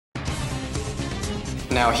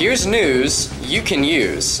Now here's news you can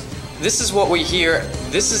use. This is what we hear,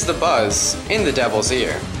 this is the buzz in the Devil's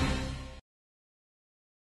ear.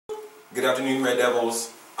 Good afternoon, Red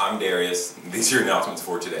Devils. I'm Darius. These are your announcements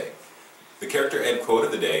for today. The character ed quote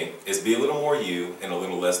of the day is "Be a little more you and a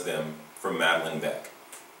little less them" from Madeline Beck.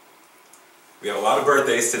 We have a lot of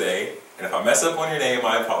birthdays today, and if I mess up on your name,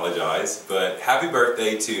 I apologize, but happy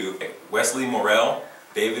birthday to Wesley Morrell,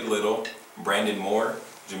 David Little, Brandon Moore,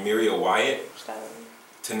 Jamiria Wyatt,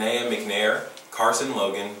 Tanea McNair, Carson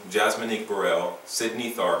Logan, Jasminique Burrell,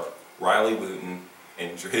 Sydney Tharp, Riley Wooten,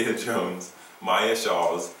 Andrea Jones, Maya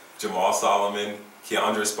Shaws, Jamal Solomon,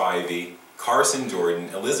 Keandra Spivey, Carson Jordan,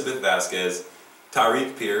 Elizabeth Vasquez,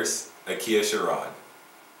 Tyreek Pierce, Akia Sherrod,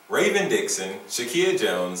 Raven Dixon, Shakia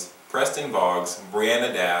Jones, Preston Boggs,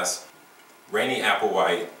 Brianna Das, Rainey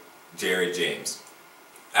Applewhite, Jared James.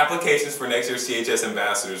 Applications for next year's CHS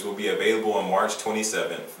Ambassadors will be available on March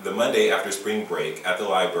 27th, the Monday after spring break, at the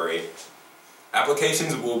library.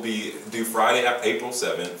 Applications will be due Friday, April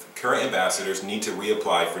 7th. Current ambassadors need to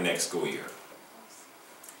reapply for next school year.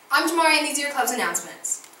 I'm Jamari, and these are your club's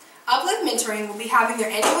announcements. Uplift Mentoring will be having their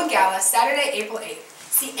annual gala Saturday, April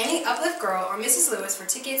 8th. See any Uplift Girl or Mrs. Lewis for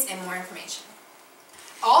tickets and more information.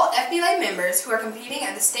 All FBLA members who are competing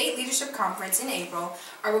at the State Leadership Conference in April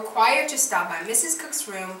are required to stop by Mrs. Cook's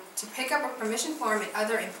room to pick up a permission form and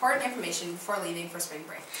other important information before leaving for spring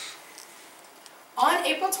break. On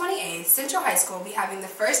April 28th, Central High School will be having the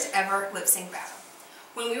first ever lip sync battle.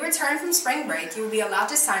 When we return from spring break, you will be allowed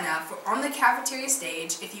to sign up on the cafeteria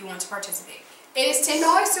stage if you want to participate. It is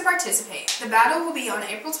 $10 to participate. The battle will be on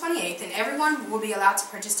April 28th and everyone will be allowed to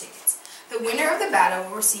purchase tickets. The winner of the battle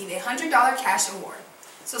will receive a $100 cash award.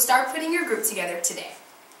 So start putting your group together today.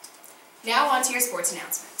 Now on to your sports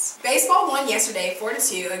announcements. Baseball won yesterday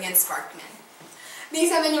 4-2 against Sparkman.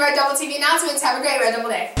 These have been your Red Devil TV announcements. Have a great Red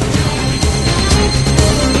Devil day.